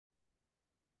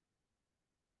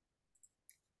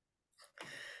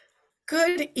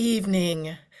Good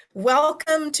evening.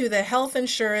 Welcome to the Health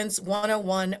Insurance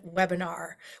 101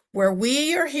 webinar, where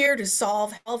we are here to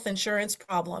solve health insurance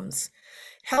problems.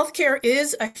 Healthcare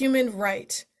is a human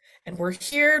right, and we're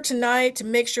here tonight to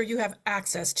make sure you have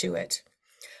access to it.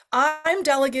 I'm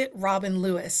Delegate Robbyn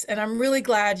Lewis, and I'm really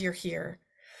glad you're here.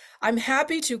 I'm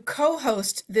happy to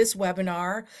co-host this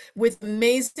webinar with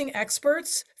amazing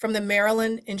experts from the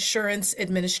Maryland Insurance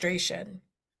Administration.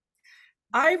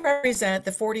 I represent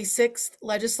the 46th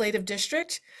Legislative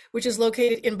District, which is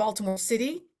located in Baltimore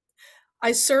City.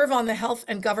 I serve on the Health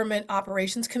and Government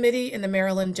Operations Committee in the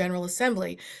Maryland General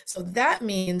Assembly. So that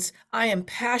means I am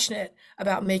passionate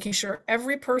about making sure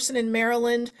every person in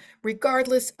Maryland,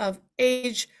 regardless of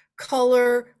age,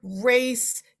 color,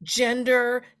 race,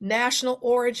 gender, national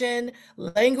origin,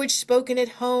 language spoken at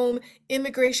home,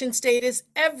 immigration status,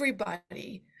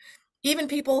 everybody, even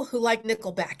people who like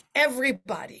Nickelback,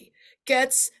 everybody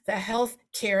gets the health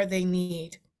care they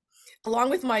need. Along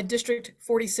with my District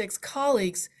 46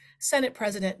 colleagues, Senate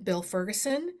President Bill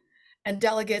Ferguson and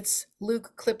delegates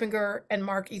Luke Clippinger and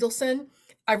Mark Edelson,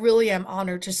 I really am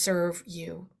honored to serve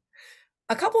you.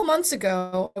 A couple months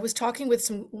ago, I was talking with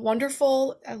some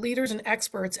wonderful leaders and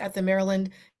experts at the Maryland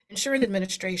Insurance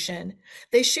Administration.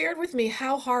 They shared with me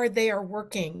how hard they are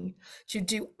working to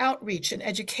do outreach and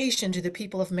education to the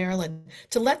people of Maryland,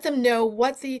 to let them know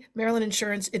what the Maryland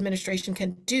Insurance Administration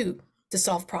can do to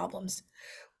solve problems.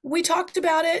 We talked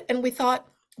about it and we thought,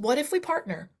 what if we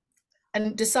partner?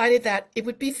 And decided that it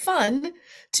would be fun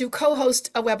to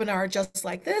co-host a webinar just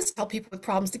like this, help people with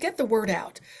problems to get the word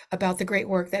out about the great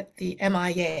work that the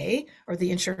MIA, or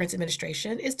the Insurance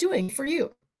Administration, is doing for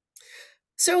you.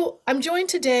 So I'm joined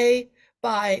today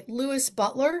by Louis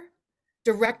Butler,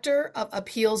 Director of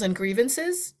Appeals and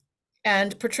Grievances,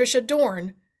 and Patricia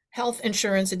Dorn, Health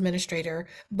Insurance Administrator,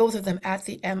 both of them at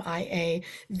the MIA.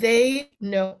 They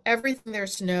know everything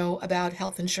there's to know about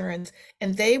health insurance,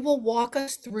 and they will walk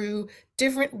us through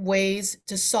different ways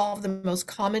to solve the most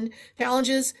common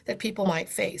challenges that people might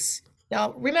face.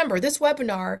 Now, remember, this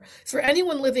webinar is for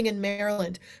anyone living in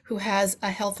Maryland who has a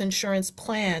health insurance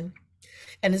plan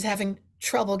and is having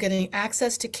trouble getting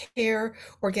access to care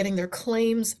or getting their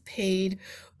claims paid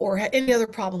or any other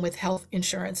problem with health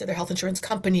insurance or their health insurance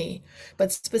company.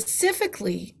 But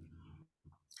specifically,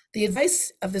 the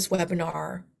advice of this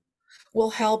webinar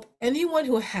will help anyone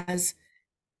who has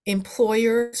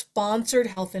employer-sponsored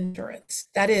health insurance.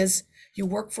 That is, you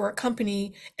work for a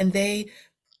company and they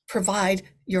provide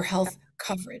your health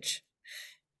coverage.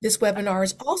 This webinar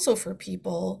is also for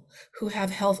people who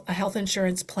have a health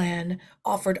insurance plan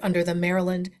offered under the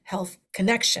Maryland Health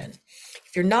Connection.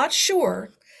 If you're not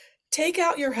sure, take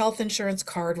out your health insurance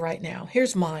card right now.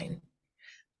 Here's mine.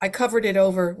 I covered it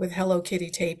over with Hello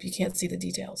Kitty tape. You can't see the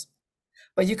details,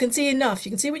 but you can see enough. You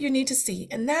can see what you need to see.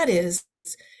 And that is,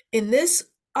 in this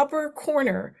upper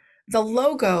corner, the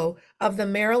logo of the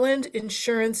Maryland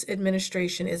Insurance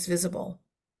Administration is visible.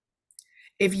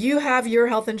 If you have your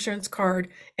health insurance card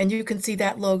and you can see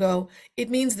that logo,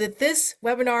 it means that this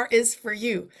webinar is for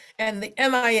you, and the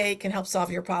MIA can help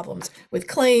solve your problems with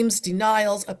claims,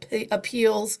 denials,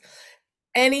 appeals,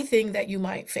 anything that you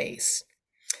might face.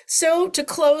 So to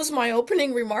close my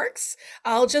opening remarks,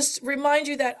 I'll just remind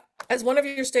you that as one of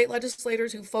your state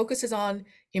legislators who focuses on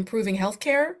improving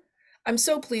healthcare, I'm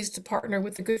so pleased to partner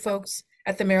with the good folks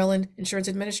at the Maryland Insurance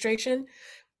Administration.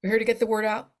 We're here to get the word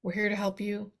out. We're here to help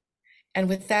you. And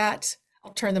with that,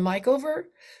 I'll turn the mic over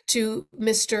to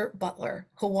Mr. Butler,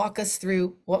 who'll walk us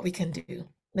through what we can do.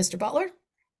 Mr. Butler?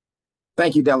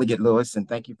 Thank you, Delegate Lewis, and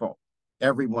thank you for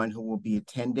everyone who will be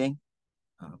attending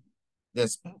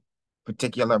this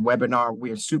particular webinar.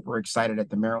 We are super excited at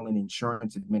the Maryland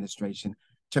Insurance Administration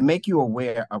to make you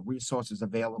aware of resources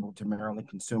available to Maryland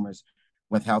consumers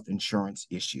with health insurance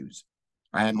issues.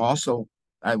 I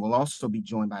will also be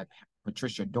joined by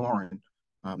Patricia Dorn,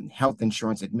 Health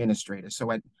Insurance Administrator.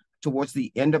 So towards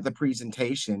the end of the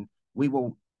presentation, we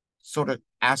will sort of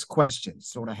ask questions,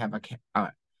 sort of have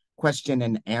a question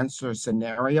and answer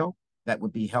scenario that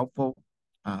would be helpful.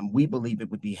 We believe it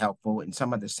would be helpful in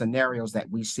some of the scenarios that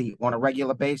we see on a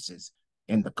regular basis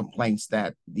in the complaints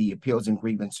that the Appeals and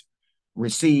Grievance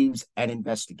receives and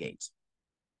investigates.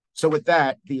 So with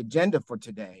that, the agenda for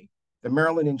today, the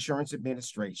Maryland Insurance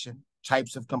Administration,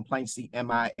 types of complaints the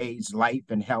MIA's Life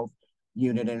and Health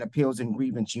Unit and Appeals and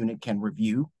Grievance Unit can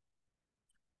review.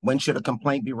 When should a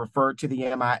complaint be referred to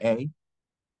the MIA?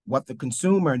 What the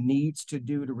consumer needs to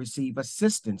do to receive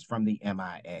assistance from the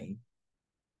MIA.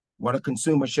 What a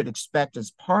consumer should expect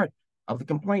as part of the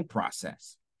complaint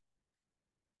process.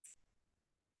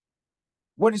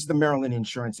 What is the Maryland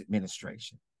Insurance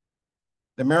Administration?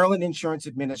 The Maryland Insurance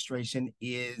Administration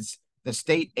is the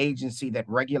state agency that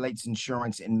regulates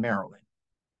insurance in Maryland.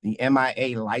 The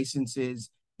MIA licenses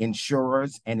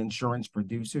insurers and insurance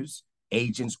producers,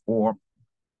 agents, or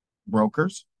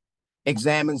brokers,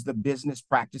 examines the business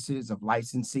practices of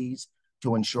licensees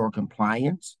to ensure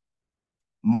compliance,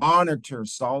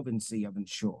 monitors solvency of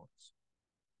insurers,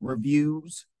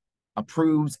 reviews,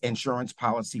 approves insurance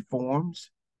policy forms,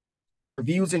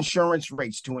 reviews insurance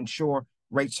rates to ensure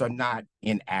rates are not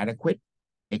inadequate,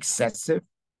 excessive,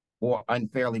 or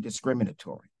unfairly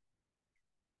discriminatory,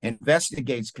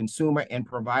 investigates consumer and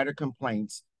provider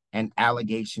complaints and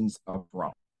allegations of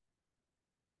fraud.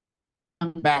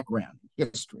 Background,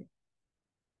 history.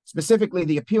 Specifically,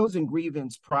 the appeals and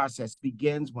grievance process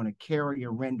begins when a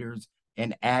carrier renders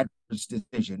an adverse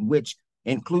decision, which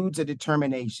includes a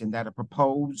determination that a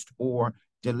proposed or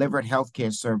delivered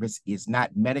healthcare service is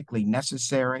not medically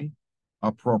necessary,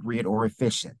 appropriate, or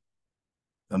efficient.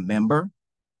 The member,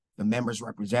 the member's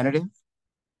representative,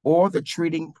 or the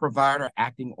treating provider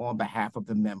acting on behalf of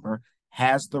the member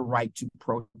has the right to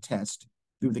protest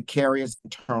through the carrier's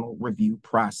internal review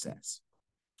process.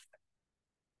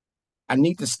 I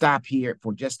need to stop here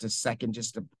for just a second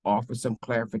just to offer some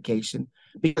clarification,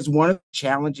 because one of the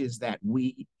challenges that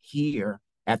we hear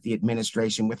at the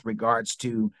administration with regards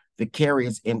to the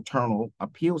carrier's internal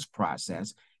appeals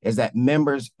process is that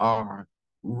members are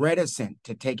reticent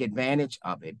to take advantage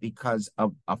of it because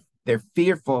they're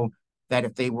fearful that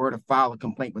if they were to file a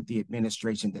complaint with the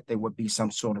administration, that there would be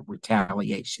some sort of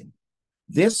retaliation.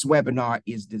 This webinar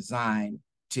is designed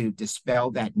to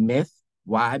dispel that myth.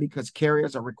 Why? Because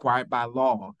carriers are required by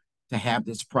law to have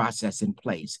this process in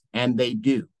place, and they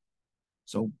do.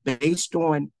 So based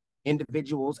on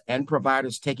individuals and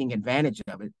providers taking advantage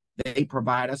of it, they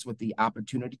provide us with the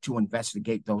opportunity to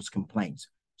investigate those complaints.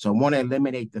 So I want to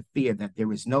eliminate the fear that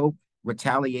there is no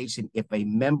retaliation if a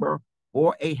member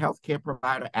or a healthcare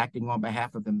provider acting on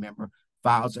behalf of the member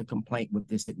files a complaint with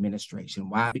this administration.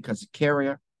 Why? Because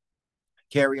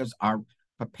carriers are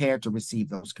prepared to receive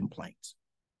those complaints.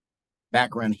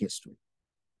 Background history.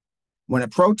 When a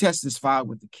protest is filed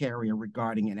with the carrier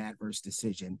regarding an adverse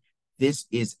decision, this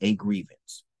is a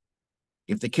grievance.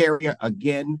 If the carrier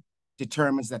again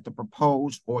determines that the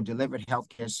proposed or delivered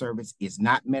healthcare service is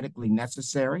not medically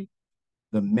necessary,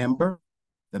 the member,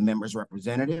 the member's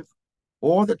representative,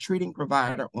 or the treating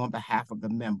provider on behalf of the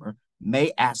member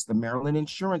may ask the Maryland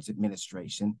Insurance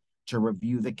Administration to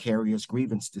review the carrier's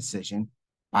grievance decision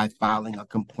by filing a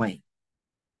complaint.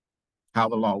 How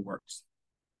the law works.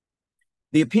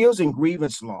 The appeals and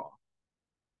grievance law.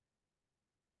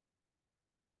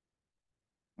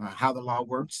 How the law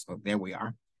works. Oh, there we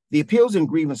are. The appeals and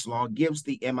grievance law gives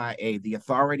the MIA the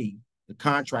authority to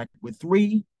contract with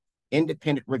 3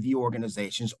 independent review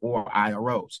organizations, or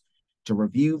IROs, to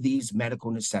review these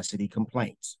medical necessity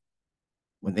complaints.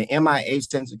 When the MIA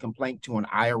sends a complaint to an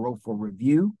IRO for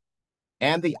review,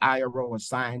 and the IRO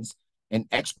assigns an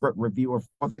expert reviewer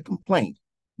for the complaint,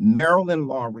 Maryland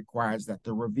law requires that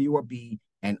the reviewer be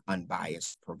an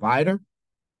unbiased provider,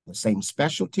 the same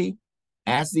specialty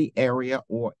as the area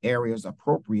or areas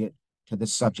appropriate to the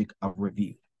subject of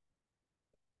review.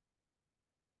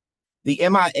 The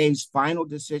MIA's final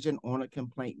decision on a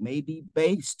complaint may be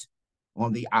based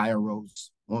on the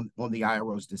IRO's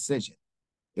decision.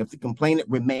 If the complainant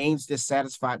remains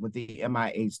dissatisfied with the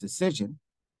MIA's decision,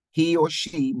 he or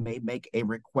she may make a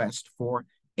request for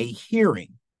a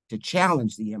hearing to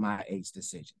challenge the MIA's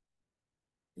decision.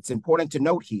 It's important to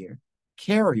note here,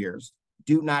 carriers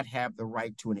do not have the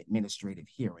right to an administrative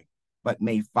hearing, but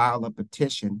may file a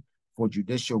petition for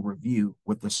judicial review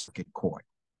with the circuit court.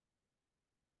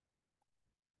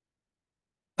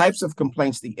 Types of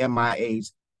complaints the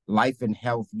MIA's Life and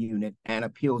Health Unit and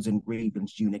Appeals and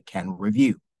Grievance Unit can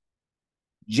review.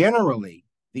 Generally,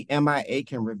 the MIA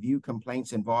can review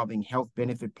complaints involving health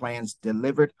benefit plans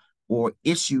delivered or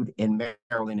issued in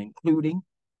Maryland, including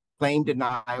claim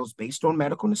denials based on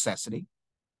medical necessity,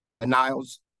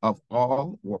 denials of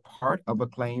all or part of a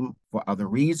claim for other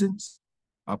reasons,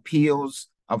 appeals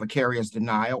of a carrier's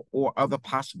denial, or other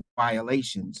possible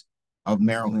violations of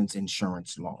Maryland's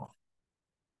insurance law.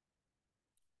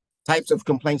 Types of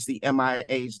complaints the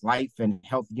MIA's Life and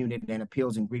Health Unit and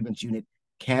Appeals and Grievance Unit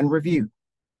can review.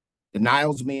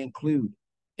 Denials may include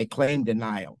a claim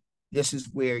denial. This is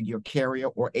where your carrier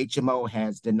or HMO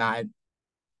has denied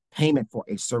payment for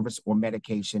a service or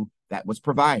medication that was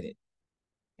provided.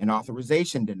 An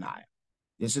authorization denial.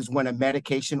 This is when a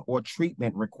medication or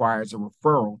treatment requires a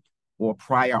referral or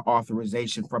prior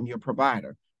authorization from your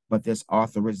provider, but this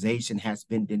authorization has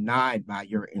been denied by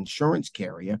your insurance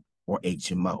carrier or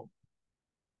HMO.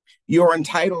 You are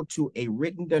entitled to a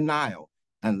written denial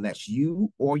unless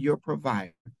you or your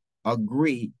provider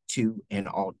agree to an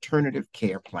alternative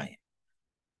care plan.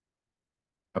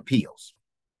 Appeals.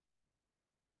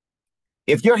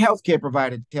 If your healthcare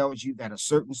provider tells you that a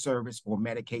certain service or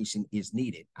medication is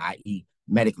needed, i.e.,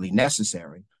 medically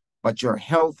necessary, but your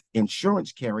health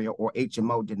insurance carrier or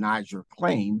HMO denies your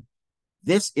claim,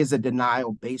 this is a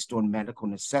denial based on medical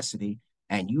necessity,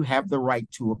 and you have the right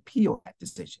to appeal that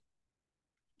decision.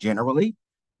 Generally,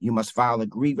 you must file a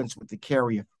grievance with the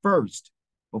carrier first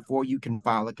before you can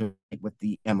file a complaint with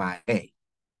the MIA.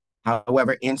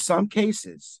 However, in some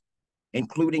cases,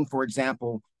 including, for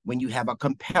example, when you have a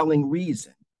compelling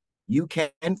reason, you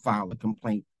can file a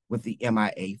complaint with the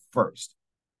MIA first.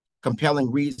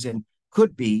 Compelling reason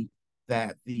could be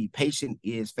that the patient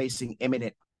is facing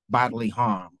imminent bodily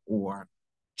harm or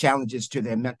challenges to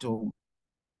their mental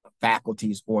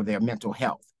faculties or their mental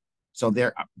health. So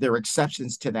there are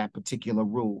exceptions to that particular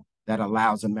rule that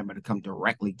allows a member to come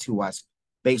directly to us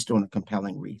based on a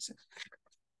compelling reason.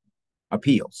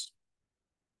 Appeals.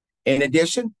 In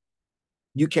addition,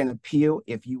 you can appeal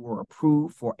if you were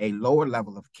approved for a lower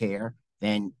level of care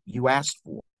than you asked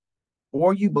for,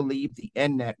 or you believe the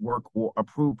in-network or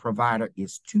approved provider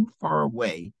is too far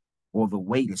away or the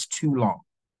wait is too long,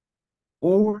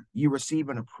 or you receive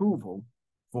an approval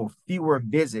for fewer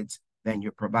visits than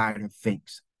your provider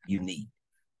thinks you need.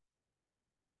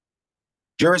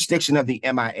 Jurisdiction of the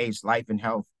MIA's Life and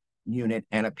Health Unit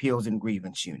and Appeals and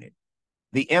Grievance Unit.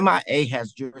 The MIA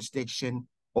has jurisdiction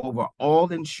over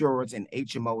all insurers and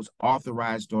HMOs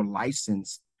authorized or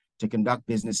licensed to conduct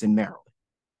business in Maryland.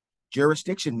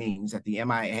 Jurisdiction means that the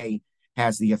MIA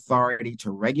has the authority to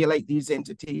regulate these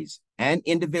entities and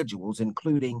individuals,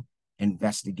 including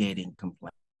investigating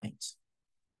complaints.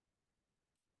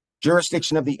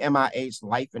 Jurisdiction of the MIA's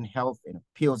Life and Health and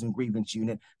Appeals and Grievance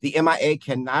Unit. The MIA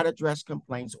cannot address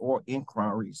complaints or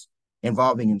inquiries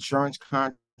involving insurance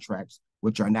contracts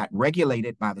which are not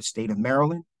regulated by the state of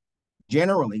Maryland.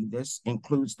 Generally, this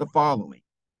includes the following: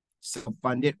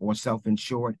 self-funded or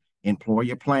self-insured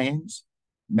employer plans,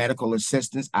 medical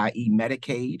assistance, i.e.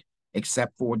 Medicaid,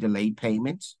 except for delayed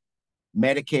payments,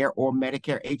 Medicare or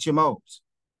Medicare HMOs,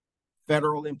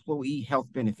 federal employee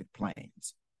health benefit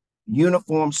plans,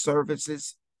 uniform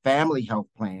services, family health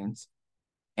plans,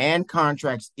 and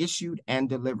contracts issued and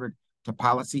delivered to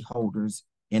policyholders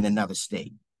in another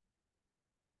state.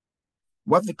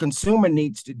 What the consumer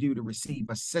needs to do to receive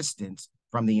assistance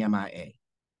from the MIA.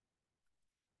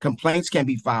 Complaints can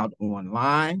be filed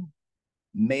online,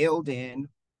 mailed in,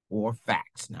 or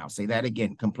faxed. Now, I'll say that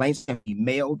again. Complaints can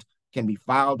be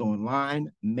filed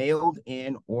online, mailed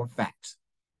in, or faxed.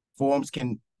 Forms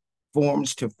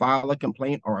to file a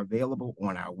complaint are available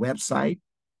on our website,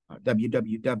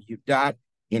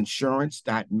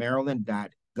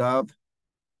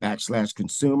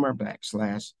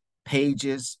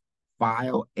 www.insurance.maryland.gov/consumer/pages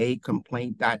file a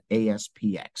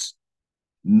complaint.aspx.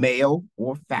 Mail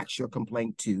or fax your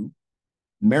complaint to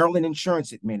Maryland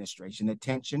Insurance Administration,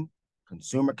 attention,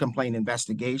 Consumer Complaint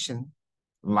Investigation,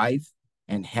 Life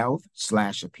and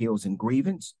Health/Appeals and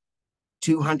Grievance,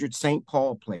 200 St.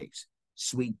 Paul Place,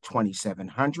 Suite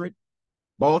 2700,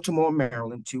 Baltimore,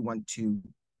 Maryland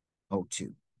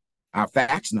 21202. Our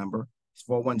fax number is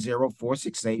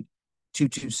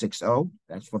 410-468-2260.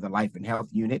 That's for the Life and Health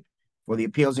Unit. For the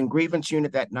Appeals and Grievance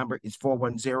Unit, that number is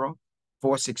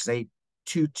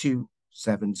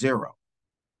 410-468-2270.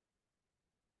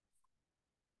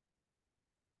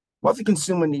 What the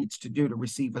consumer needs to do to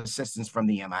receive assistance from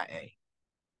the MIA.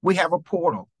 We have a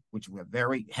portal, which we're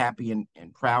very happy and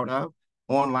proud of.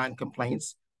 Online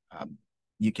complaints.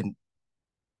 You can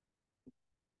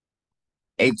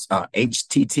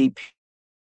https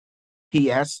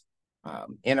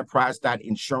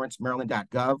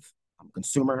enterprise.insurancemaryland.gov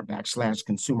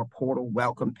consumer/consumer portal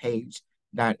welcome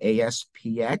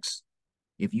page.aspx.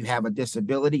 If you have a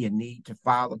disability and need to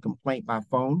file a complaint by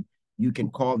phone, you can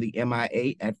call the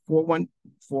MIA at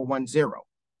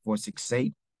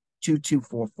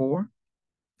 410-468-2244.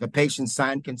 The patient's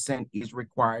signed consent is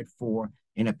required for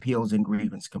an appeals and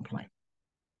grievance complaint.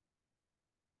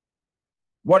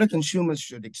 What a consumer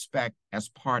should expect as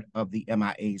part of the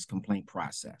MIA's complaint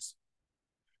process.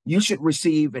 You should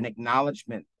receive an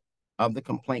acknowledgement of the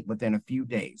complaint within a few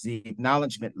days. The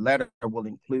acknowledgement letter will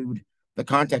include the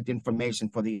contact information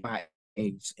for the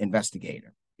MIA's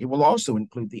investigator. It will also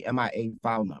include the MIA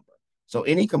file number. So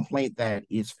any complaint that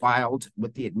is filed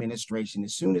with the administration,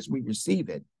 as soon as we receive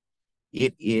it,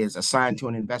 it is assigned to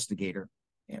an investigator.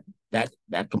 And that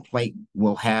complaint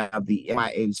will have the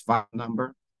MIA's file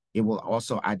number. It will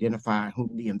also identify who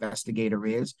the investigator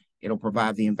is. It'll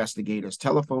provide the investigator's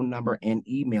telephone number and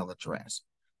email address.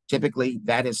 Typically,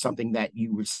 that is something that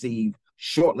you receive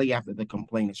shortly after the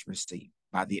complaint is received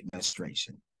by the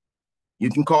administration. You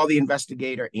can call the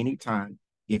investigator anytime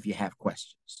if you have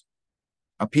questions.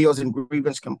 Appeals and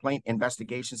grievance complaint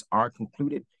investigations are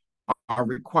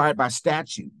required by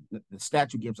statute. The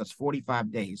statute gives us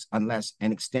 45 days unless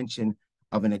an extension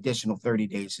of an additional 30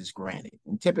 days is granted.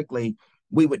 And typically,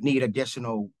 we would need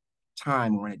additional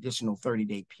time or an additional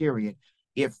 30-day period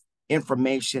if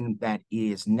information that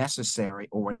is necessary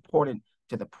or important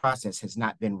to the process has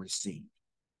not been received.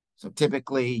 So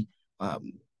typically,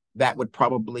 that would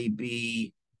probably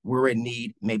be we're in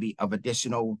need maybe of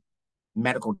additional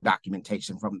medical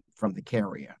documentation from the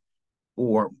carrier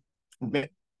or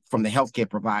from the healthcare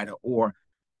provider, or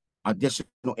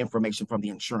additional information from the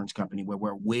insurance company where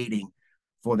we're waiting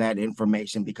for that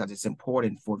information because it's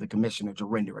important for the commissioner to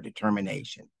render a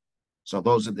determination. So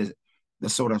those are the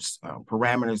sort of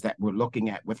parameters that we're looking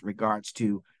at with regards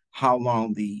to how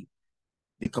long the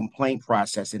complaint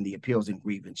process in the appeals and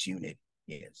grievance unit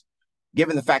is.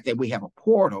 Given the fact that we have a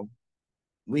portal,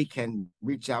 we can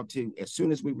reach out to, as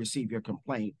soon as we receive your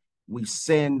complaint, we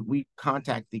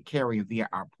contact the carrier via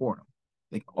our portal.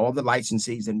 Like all the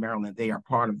licensees in Maryland, they are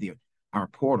part of our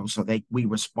portal, so we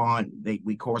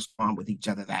correspond with each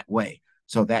other that way.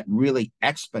 So that really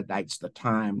expedites the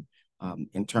time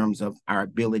in terms of our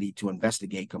ability to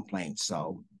investigate complaints.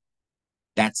 So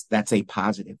that's a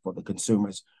positive for the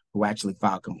consumers who actually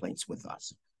file complaints with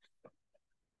us.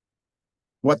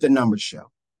 What the numbers show.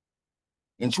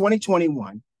 In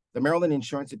 2021, the Maryland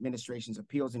Insurance Administration's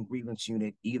Appeals and Grievance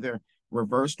Unit either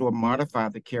reversed or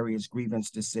modified the carrier's grievance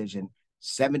decision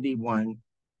 71%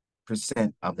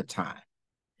 of the time.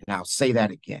 And I'll say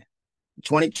that again. In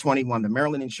 2021, the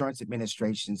Maryland Insurance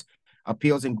Administration's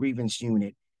Appeals and Grievance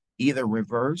Unit either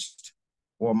reversed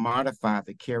or modified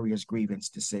the carrier's grievance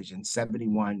decision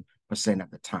 71%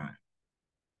 of the time.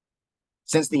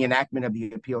 Since the enactment of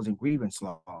the Appeals and Grievance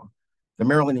Law, the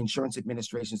Maryland Insurance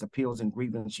Administration's Appeals and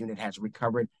Grievance Unit has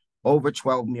recovered over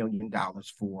 $12 million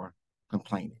for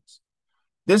complainants.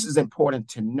 This is important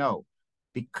to note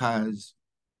because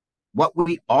what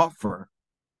we offer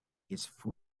is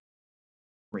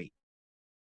free.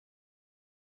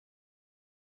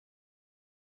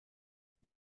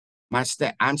 I'm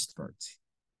experts.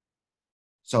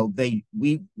 So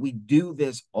we do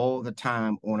this all the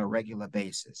time on a regular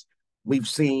basis. We've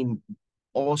seen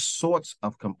all sorts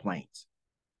of complaints.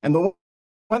 And the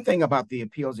one thing about the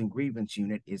Appeals and Grievance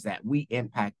Unit is that we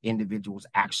impact individuals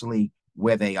actually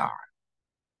where they are.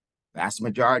 The vast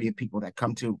majority of people that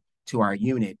come to our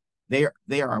unit,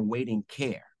 they are awaiting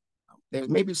care. There's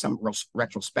maybe some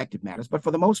retrospective matters, but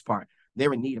for the most part,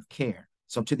 they're in need of care.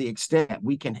 So to the extent that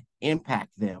we can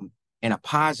impact them in a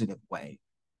positive way,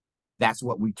 that's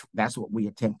what we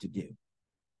attempt to do.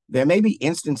 There may be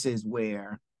instances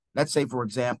where, let's say, for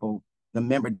example,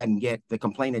 the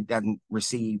complainant doesn't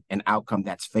receive an outcome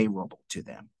that's favorable to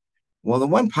them. Well, the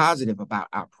one positive about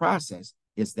our process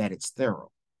is that it's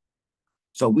thorough.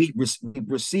 So we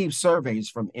receive surveys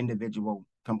from individual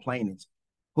complainants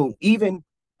who, even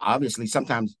obviously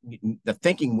sometimes the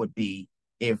thinking would be,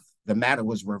 if the matter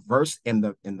was reversed in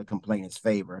the complainant's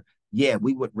favor, yeah,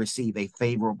 we would receive a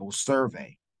favorable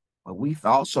survey. But we've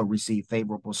also received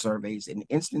favorable surveys in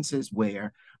instances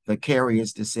where the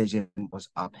carrier's decision was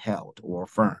upheld or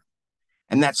affirmed.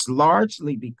 And that's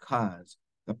largely because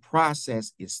the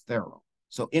process is thorough.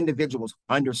 So individuals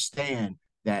understand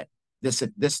that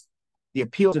the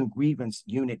Appeals and Grievance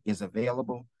Unit is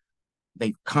available.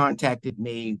 They've contacted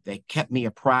me. They kept me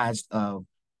apprised of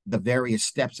the various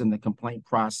steps in the complaint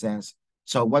process.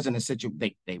 So it wasn't a situation.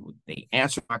 They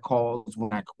answered my calls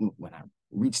when I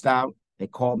reached out. They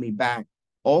called me back.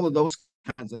 All of those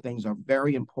kinds of things are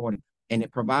very important, and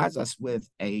it provides us with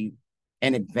an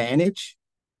advantage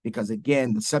because,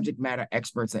 again, the subject matter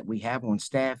experts that we have on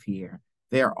staff here,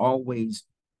 they're always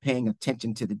paying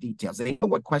attention to the details. They know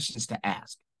what questions to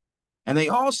ask, and they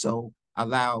also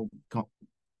allow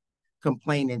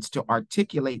complainants to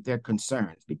articulate their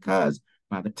concerns, because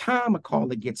by the time a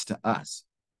caller gets to us,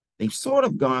 they've sort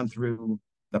of gone through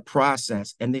the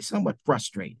process and they're somewhat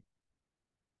frustrated.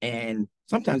 And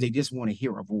sometimes they just want to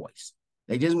hear a voice.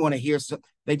 They just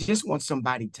want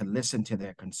somebody to listen to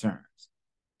their concerns.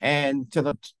 And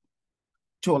to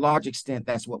a large extent,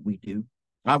 that's what we do.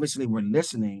 Obviously, we're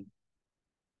listening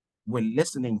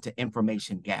to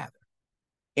information gathered.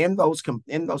 In those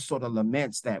sort of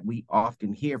laments that we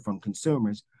often hear from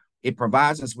consumers, it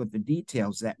provides us with the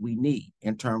details that we need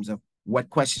in terms of what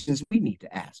questions we need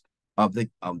to ask of the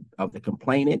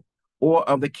complainant or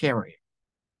of the carrier.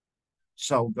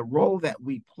 So the role that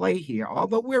we play here,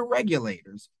 although we're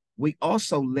regulators, we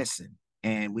also listen,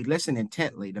 and we listen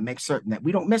intently to make certain that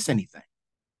we don't miss anything.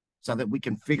 so that we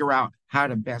can figure out how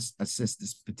to best assist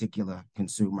this particular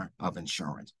consumer of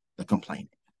insurance, the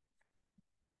complainant.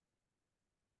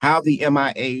 How the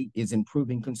MIA is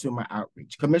improving consumer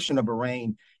outreach. Commissioner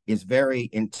Bahrain is very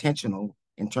intentional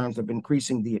in terms of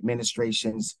increasing the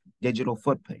administration's digital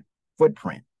footprint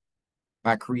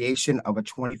by creation of a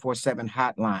 24/7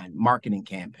 hotline marketing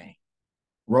campaign,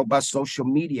 robust social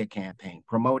media campaign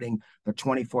promoting the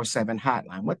 24/7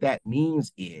 hotline. What that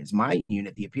means is my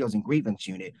unit, the Appeals and Grievance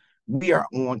Unit, we are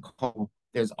on call.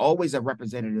 There's always a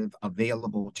representative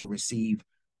available to receive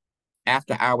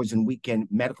after hours and weekend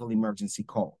medical emergency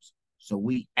calls. So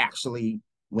we actually,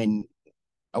 when,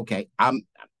 okay, I'm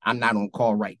not on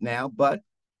call right now, but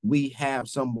we have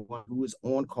someone who is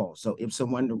on call. So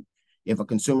if a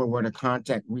consumer were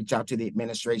to reach out to the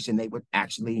administration, they would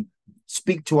actually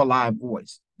speak to a live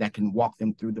voice that can walk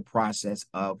them through the process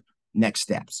of next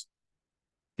steps.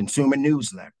 Consumer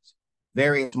newsletters,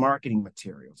 various marketing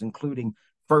materials, including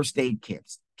first aid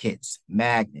kits,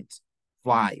 magnets,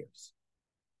 flyers,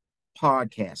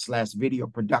 podcast / video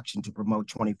production to promote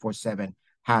 24/7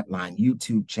 hotline,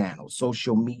 YouTube channels,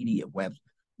 social media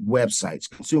websites,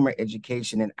 consumer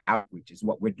education and outreach is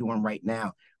what we're doing right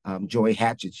now. Joy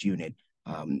Hatchett's unit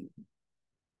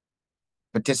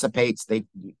participates.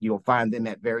 You'll find them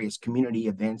at various community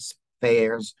events,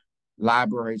 fairs,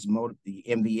 libraries, the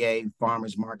MBA,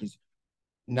 farmers markets.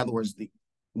 In other words,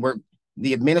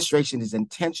 the administration is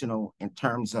intentional in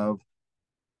terms of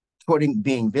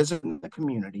being visible in the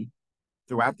community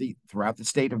throughout the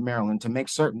state of Maryland to make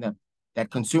certain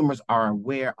that consumers are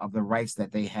aware of the rights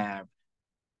that they have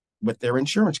with their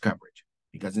insurance coverage.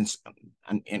 Because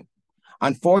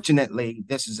unfortunately,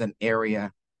 this is an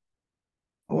area,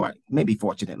 or maybe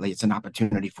fortunately, it's an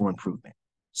opportunity for improvement.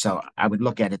 So I would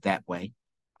look at it that way.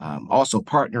 Also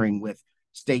partnering with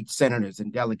state senators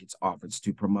and delegates' office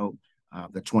to promote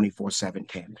the 24/7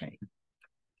 campaign.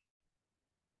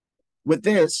 With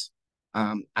this,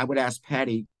 I would ask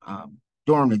Patty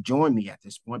Durham to join me at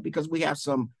this point because we have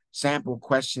some sample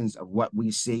questions of what we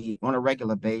see on a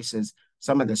regular basis,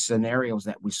 some of the scenarios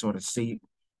that we sort of see,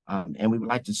 and we would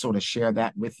like to sort of share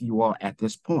that with you all at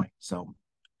this point. So,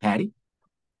 Patty?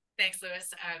 Thanks,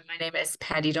 Lewis. My name is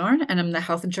Patty Dorn, and I'm the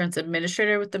Health Insurance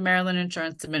Administrator with the Maryland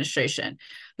Insurance Administration.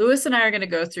 Lewis and I are going to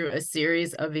go through a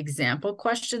series of example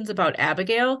questions about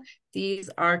Abigail. These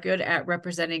are good at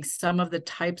representing some of the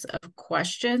types of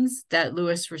questions that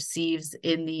Lewis receives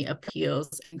in the Appeals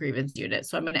and Grievance Unit.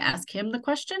 So I'm going to ask him the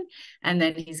question, and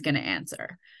then he's going to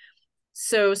answer.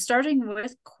 So starting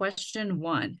with question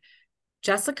 1.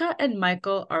 Jessica and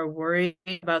Michael are worried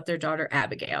about their daughter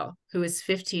Abigail, who is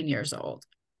 15 years old.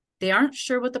 They aren't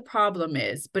sure what the problem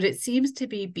is, but it seems to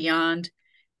be beyond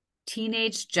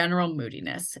teenage general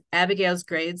moodiness. Abigail's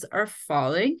grades are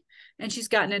falling, and she's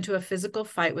gotten into a physical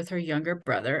fight with her younger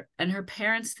brother, and her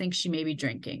parents think she may be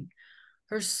drinking.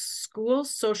 Her school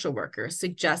social worker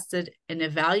suggested an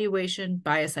evaluation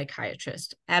by a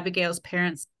psychiatrist. Abigail's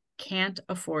parents can't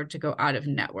afford to go out of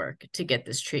network to get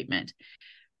this treatment.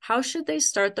 How should they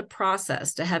start the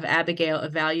process to have Abigail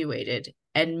evaluated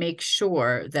and make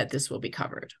sure that this will be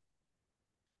covered?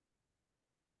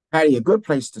 Patty, a good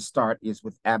place to start is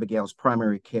with Abigail's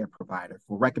primary care provider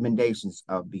for recommendations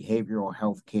of behavioral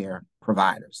health care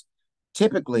providers.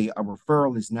 Typically, a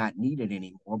referral is not needed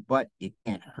anymore, but it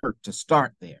can't hurt to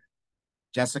start there.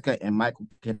 Jessica and Michael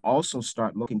can also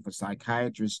start looking for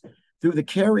psychiatrists through the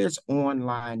carrier's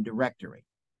online directory.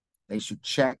 They should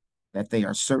check that they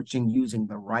are searching using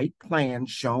the right plan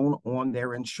shown on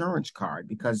their insurance card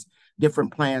because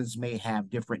different plans may have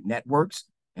different networks,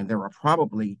 and there will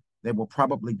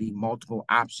probably be multiple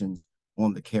options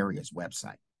on the carrier's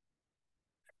website.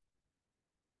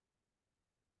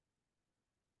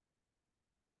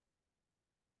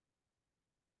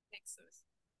 Thanks, Lewis.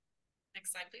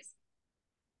 Next slide, please.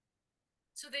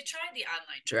 So they tried the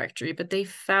online directory, but they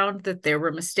found that there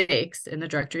were mistakes in the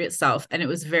directory itself, and it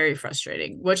was very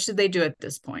frustrating. What should they do at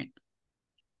this point?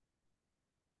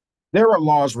 There are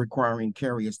laws requiring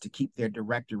carriers to keep their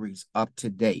directories up to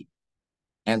date.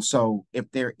 And so if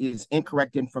there is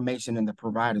incorrect information in the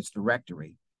provider's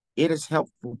directory, it is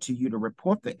helpful to you to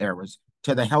report the errors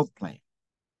to the health plan.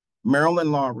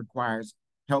 Maryland law requires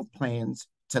health plans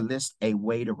to list a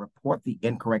way to report the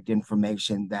incorrect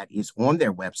information that is on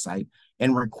their website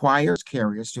and requires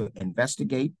carriers to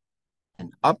investigate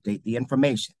and update the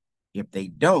information. If they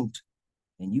don't,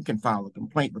 then you can file a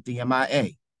complaint with the MIA.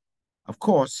 Of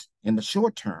course, in the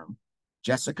short term,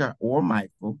 Jessica or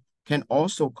Michael can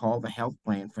also call the health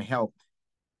plan for help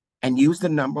and use the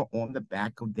number on the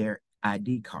back of their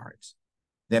ID cards.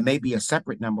 There may be a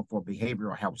separate number for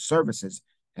behavioral health services,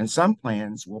 and some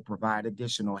plans will provide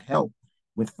additional help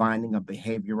with finding a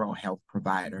behavioral health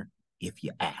provider if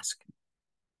you ask.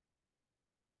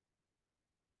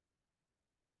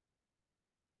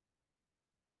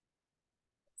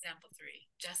 Example 3,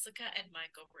 Jessica and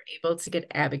Michael were able to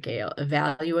get Abigail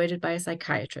evaluated by a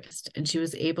psychiatrist, and she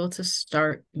was able to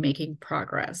start making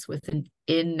progress with an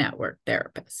in-network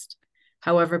therapist.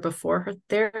 However, before her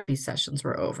therapy sessions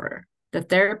were over, the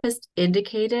therapist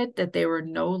indicated that they were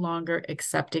no longer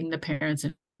accepting the parents'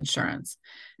 insurance,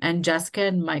 and Jessica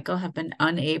and Michael have been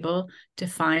unable to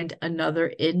find another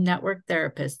in-network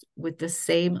therapist with the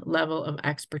same level of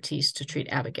expertise to treat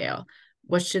Abigail.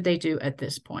 What should they do at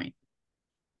this point?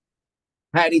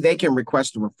 Patty, they can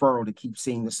request a referral to keep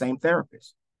seeing the same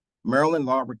therapist. Maryland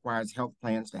law requires health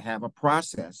plans to have a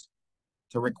process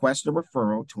to request a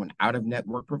referral to an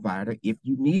out-of-network provider if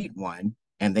you need one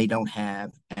and they don't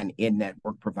have an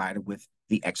in-network provider with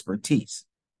the expertise.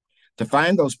 To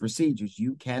find those procedures,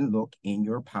 you can look in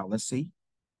your policy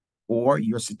or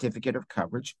your certificate of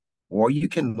coverage, or you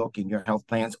can look in your health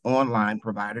plan's online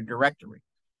provider directory,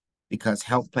 because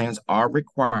health plans are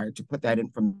required to put that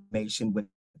information with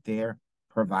their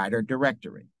provider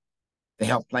directory. The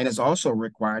health plan is also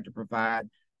required to provide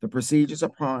the procedures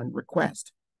upon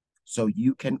request, so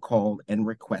you can call and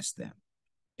request them.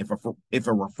 If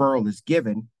a referral is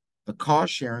given, the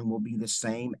cost sharing will be the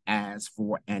same as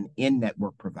for an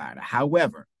in-network provider.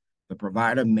 However, the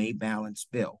provider may balance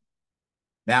bill.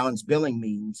 Balance billing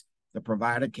means the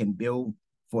provider can bill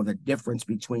for the difference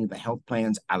between the health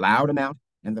plan's allowed amount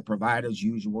and the provider's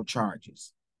usual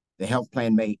charges. The health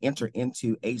plan may enter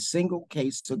into a single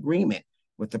case agreement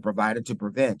with the provider to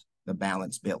prevent the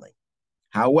balance billing.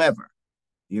 However,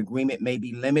 the agreement may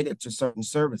be limited to certain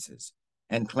services,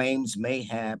 and claims may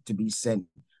have to be sent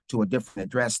to a different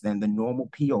address than the normal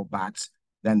P.O. box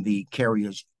than the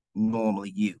carriers normally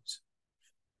use.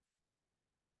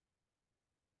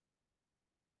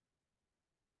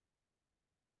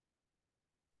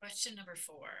 Question number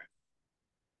 4.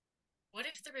 What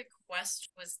if the request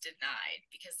was denied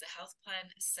because the health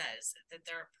plan says that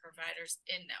there are providers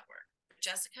in-network?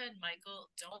 Jessica and Michael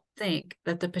don't think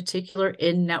that the particular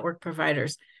in-network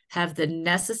providers have the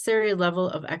necessary level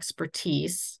of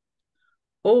expertise,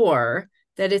 or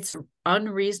that it's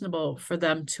unreasonable for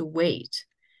them to wait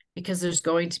because there's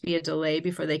going to be a delay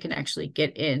before they can actually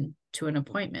get in to an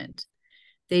appointment.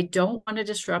 They don't want to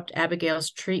disrupt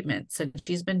Abigail's treatment since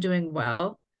she's been doing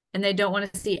well, and they don't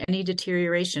want to see any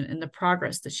deterioration in the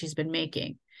progress that she's been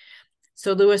making.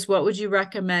 So, Lewis, what would you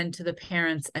recommend to the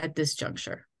parents at this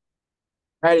juncture?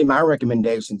 Patty, my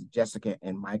recommendation to Jessica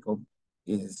and Michael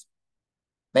is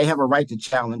they have a right to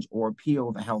challenge or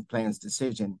appeal the health plan's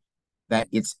decision that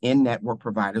its in-network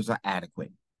providers are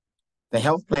adequate. The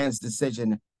health plan's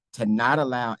decision to not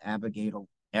allow Abigail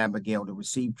to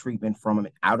receive treatment from an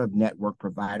out-of-network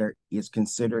provider is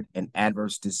considered an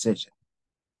adverse decision.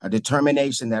 A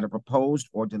determination that a proposed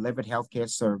or delivered healthcare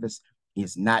service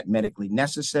is not medically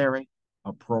necessary,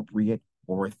 appropriate,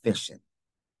 or efficient.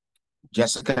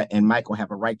 Jessica and Michael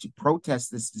have a right to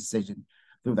protest this decision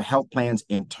through the health plan's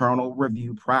internal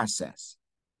review process.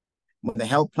 When the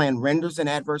health plan renders an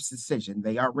adverse decision,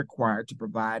 they are required to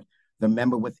provide the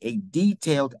member with a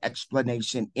detailed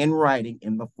explanation in writing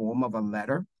in the form of a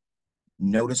letter,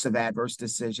 notice of adverse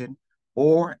decision,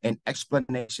 or an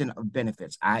explanation of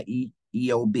benefits, i.e.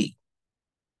 EOB.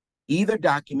 Either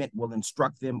document will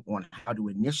instruct them on how to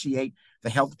initiate the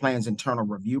health plan's internal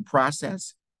review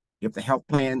process. If the health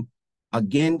plan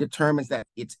again determines that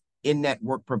its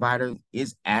in-network provider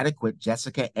is adequate,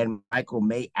 Jessica and Michael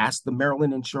may ask the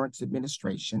Maryland Insurance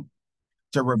Administration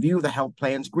to review the health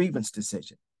plan's grievance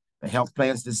decision. The health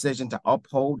plan's decision to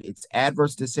uphold its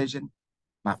adverse decision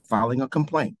by filing a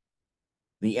complaint.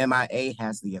 The MIA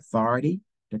has the authority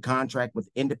to contract with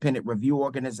independent review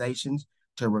organizations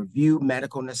to review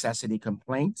medical necessity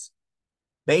complaints.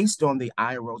 Based on the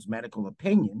IRO's medical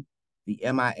opinion, the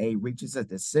MIA reaches a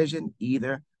decision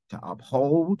either to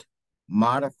uphold,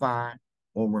 modify,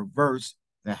 or reverse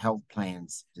the health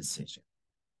plan's decision.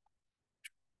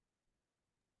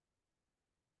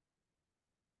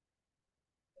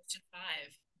 Question 5.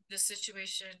 The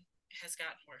situation has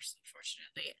gotten worse,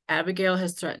 unfortunately. Abigail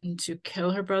has threatened to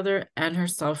kill her brother and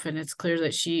herself, and it's clear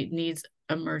that she needs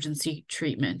emergency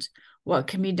treatment. What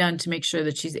can be done to make sure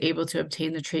that she's able to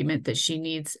obtain the treatment that she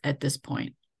needs at this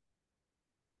point?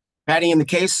 Patty, in the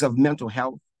case of mental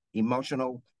health,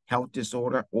 emotional health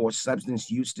disorder, or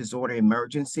substance use disorder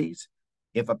emergencies,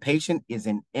 if a patient is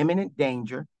in imminent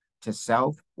danger to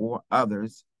self or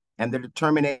others, and the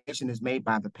determination is made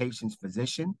by the patient's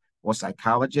physician or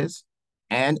psychologist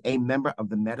and a member of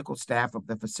the medical staff of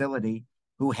the facility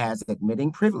who has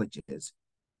admitting privileges,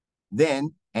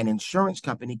 then An insurance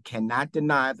company cannot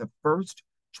deny the first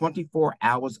 24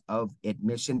 hours of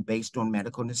admission based on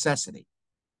medical necessity.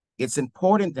 It's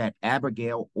important that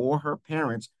Abigail or her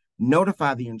parents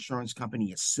notify the insurance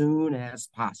company as soon as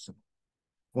possible.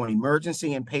 For an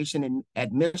emergency inpatient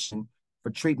admission for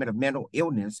treatment of mental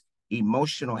illness,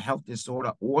 emotional health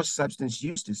disorder, or substance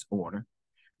use disorder,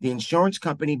 the insurance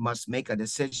company must make a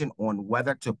decision on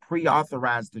whether to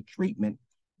pre-authorize the treatment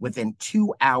within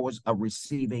 2 hours of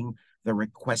receiving the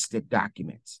requested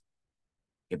documents.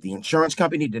 If the insurance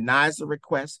company denies the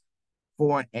request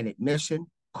for an admission,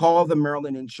 call the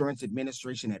Maryland Insurance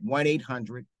Administration at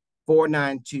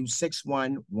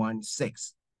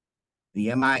 1-800-492-6116.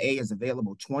 The MIA is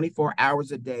available 24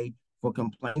 hours a day for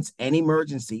complaints and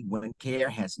emergency when care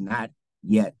has not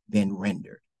yet been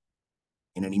rendered.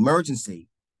 In an emergency,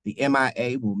 the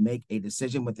MIA will make a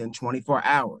decision within 24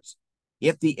 hours.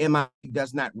 If the MIA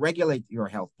does not regulate your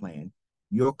health plan,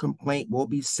 your complaint will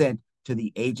be sent to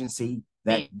the agency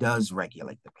that does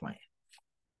regulate the plan.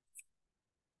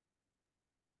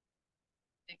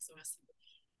 Thanks, Wes.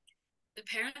 The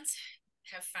parents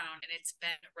have found, and it's been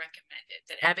recommended,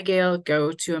 that Abigail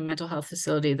go to a mental health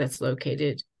facility that's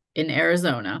located in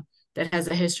Arizona that has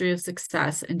a history of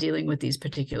success in dealing with these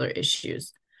particular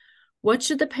issues. What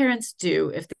should the parents do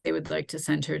if they would like to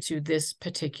send her to this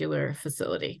particular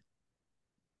facility?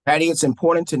 Patty, it's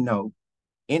important to note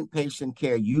inpatient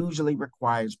care usually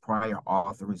requires prior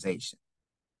authorization.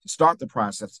 To start the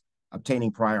process,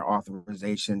 obtaining prior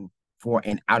authorization for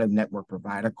an out-of-network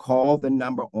provider, call the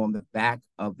number on the back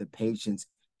of the patient's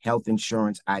health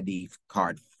insurance ID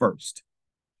card first.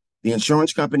 The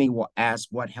insurance company will ask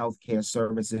what healthcare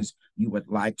services you would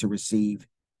like to receive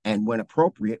and, when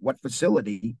appropriate, what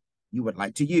facility you would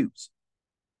like to use.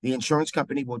 The insurance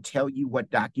company will tell you what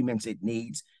documents it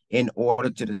needs in order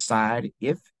to decide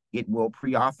if it will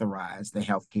pre-authorize the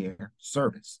healthcare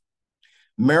service.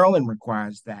 Maryland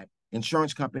requires that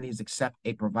insurance companies accept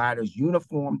a provider's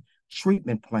uniform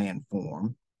treatment plan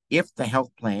form if the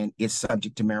health plan is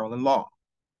subject to Maryland law.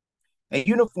 A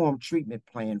uniform treatment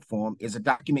plan form is a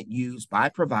document used by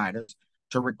providers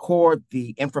to record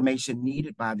the information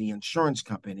needed by the insurance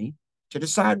company to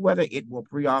decide whether it will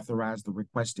pre-authorize the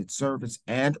requested service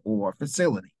and or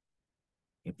facility.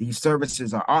 If these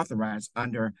services are authorized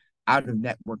under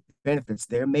out-of-network benefits,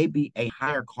 there may be a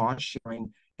higher cost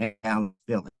sharing and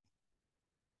billing.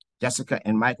 Jessica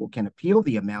and Michael can appeal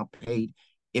the amount paid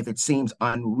if it seems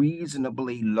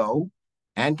unreasonably low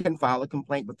and can file a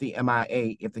complaint with the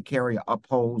MIA if the carrier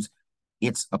upholds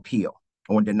its appeal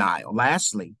or denial.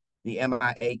 Lastly, the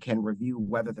MIA can review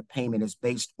whether the payment is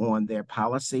based on their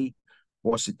policy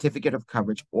or certificate of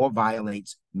coverage or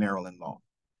violates Maryland law.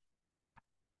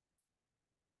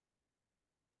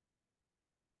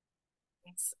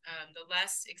 The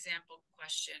last example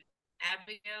question.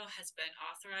 Abigail has been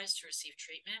authorized to receive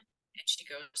treatment, and she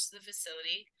goes to the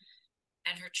facility,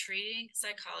 and her treating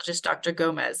psychologist, Dr.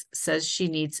 Gomez, says she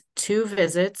needs 2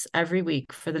 visits every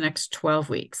week for the next 12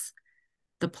 weeks.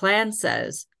 The plan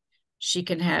says she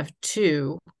can have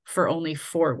 2 for only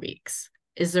 4 weeks.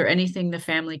 Is there anything the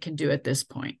family can do at this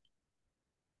point?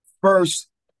 First,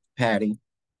 Patty,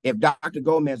 if Dr.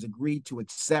 Gomez agreed to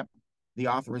accept the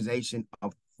authorization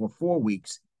for 4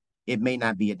 weeks, it may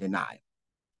not be a denial.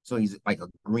 So he's like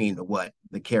agreeing to what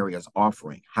the carrier is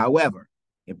offering. However,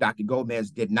 if Dr. Gomez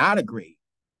did not agree,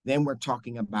 then we're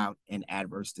talking about an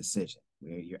adverse decision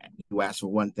where you ask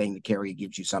for one thing, the carrier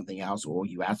gives you something else, or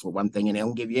you ask for one thing and they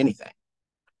don't give you anything.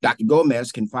 Dr.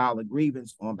 Gomez can file a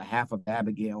grievance on behalf of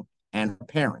Abigail and her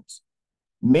parents.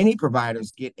 Many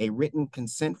providers get a written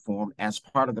consent form as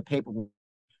part of the paperwork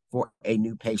for a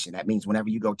new patient. That means whenever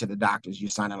you go to the doctors, you're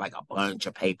signing like a bunch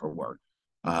of paperwork.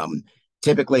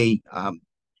 Typically,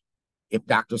 if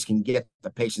doctors can get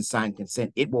the patient signed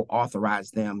consent, it will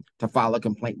authorize them to file a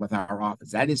complaint with our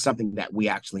office. That is something that we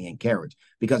actually encourage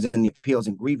because in the appeals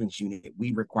and grievance unit,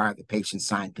 we require the patient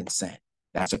signed consent.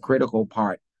 That's a critical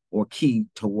part or key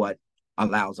to what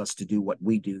allows us to do what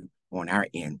we do on our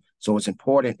end. So it's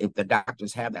important if the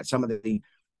doctors have that. Some of the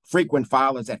frequent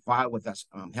filers that file with us,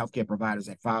 healthcare providers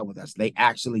that file with us, they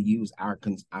actually use our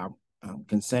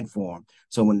consent form.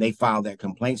 So when they file their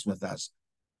complaints with us,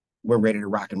 we're ready to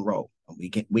rock and roll.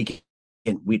 We're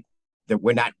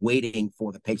not waiting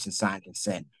for the patient signed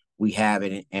consent. We have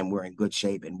it and we're in good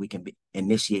shape and we can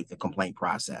initiate the complaint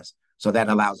process. So that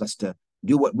allows us to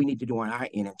do what we need to do on our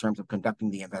end in terms of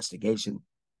conducting the investigation.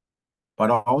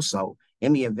 But also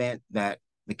in the event that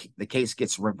the case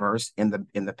gets reversed in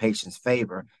the patient's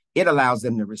favor, it allows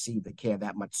them to receive the care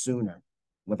that much sooner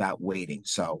without waiting.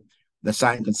 So the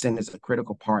signed consent is a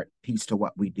critical piece to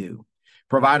what we do.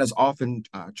 Providers often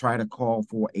try to call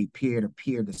for a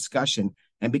peer-to-peer discussion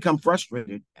and become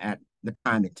frustrated at the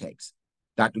time it takes.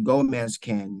 Dr. Gomez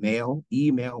can mail,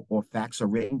 email, or fax a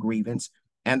written grievance,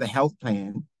 and the health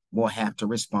plan will have to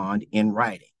respond in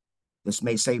writing. This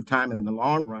may save time in the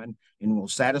long run and will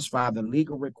satisfy the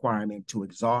legal requirement to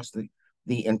exhaust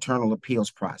the internal appeals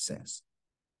process.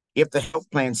 If the health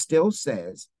plan still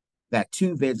says that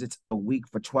 2 visits a week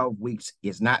for 12 weeks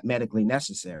is not medically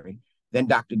necessary, then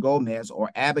Dr. Gomez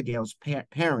or Abigail's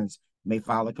parents may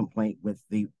file a complaint with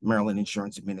the Maryland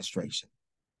Insurance Administration.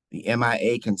 The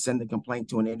MIA can send the complaint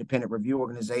to an independent review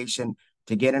organization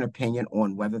to get an opinion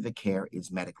on whether the care is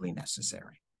medically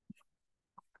necessary.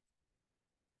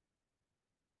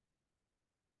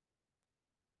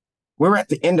 We're at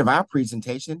the end of our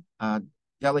presentation.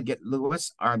 Delegate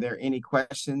Lewis, are there any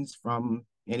questions from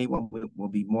anyone? We'll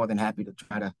be more than happy to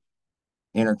try to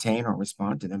entertain or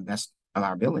respond to them best of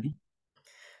our ability.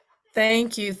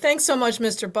 Thank you. Thanks so much,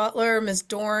 Mr. Butler, Ms.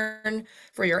 Dorn,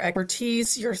 for your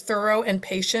expertise, your thorough and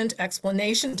patient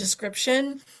explanation,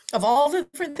 description of all the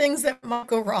different things that might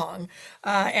go wrong,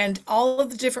 and all of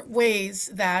the different ways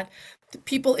that the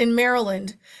people in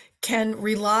Maryland can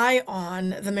rely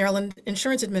on the Maryland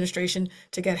Insurance Administration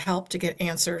to get help, to get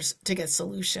answers, to get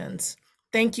solutions.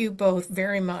 Thank you both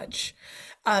very much.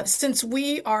 Since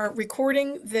we are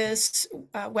recording this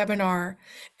webinar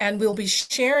and we'll be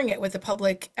sharing it with the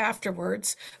public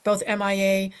afterwards, both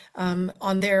MIA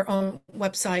on their own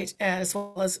website as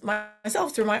well as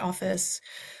myself through my office,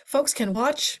 folks can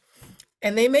watch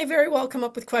and they may very well come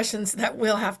up with questions that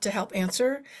we'll have to help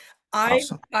answer.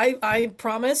 Awesome. I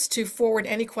promise to forward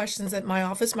any questions that my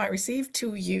office might receive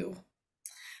to you.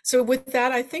 So with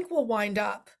that, I think we'll wind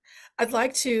up. I'd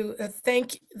like to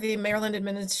thank the Maryland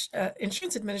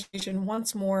Insurance Administration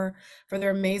once more for their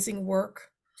amazing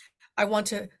work. I want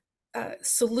to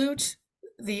salute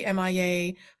the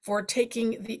MIA for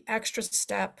taking the extra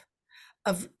step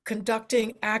of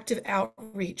conducting active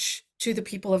outreach to the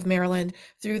people of Maryland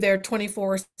through their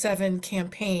 24/7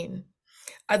 campaign.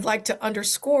 I'd like to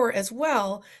underscore as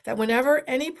well that whenever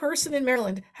any person in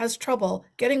Maryland has trouble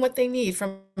getting what they need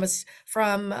from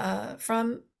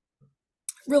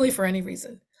really for any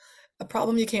reason, a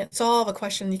problem you can't solve, a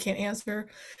question you can't answer,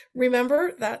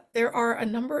 remember that there are a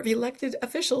number of elected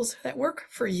officials that work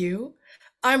for you.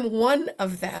 I'm one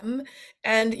of them,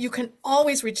 and you can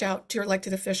always reach out to your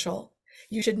elected official.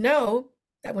 You should know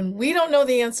that when we don't know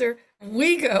the answer,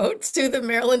 we go to the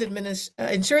Maryland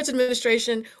Insurance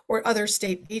Administration or other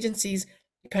state agencies,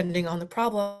 depending on the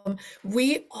problem.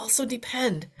 We also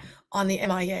depend on the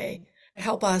MIA to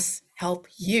help us help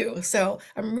you. So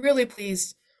I'm really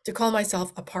pleased to call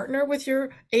myself a partner with your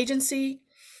agency,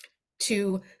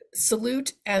 to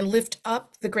salute and lift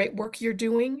up the great work you're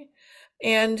doing,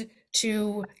 and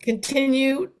to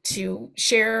continue to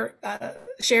share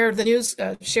the news,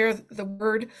 share the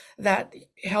word that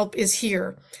help is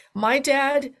here. My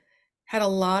dad had a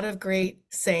lot of great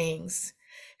sayings,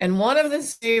 and one of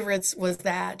his favorites was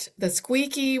that the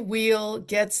squeaky wheel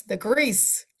gets the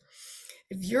grease.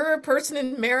 If you're a person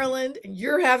in Maryland and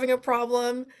you're having a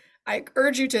problem, I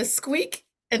urge you to squeak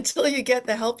until you get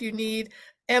the help you need.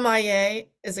 MIA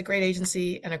is a great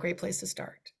agency and a great place to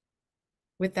start.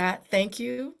 With that, thank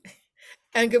you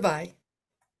and goodbye.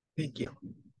 Thank you.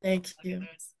 Thank you.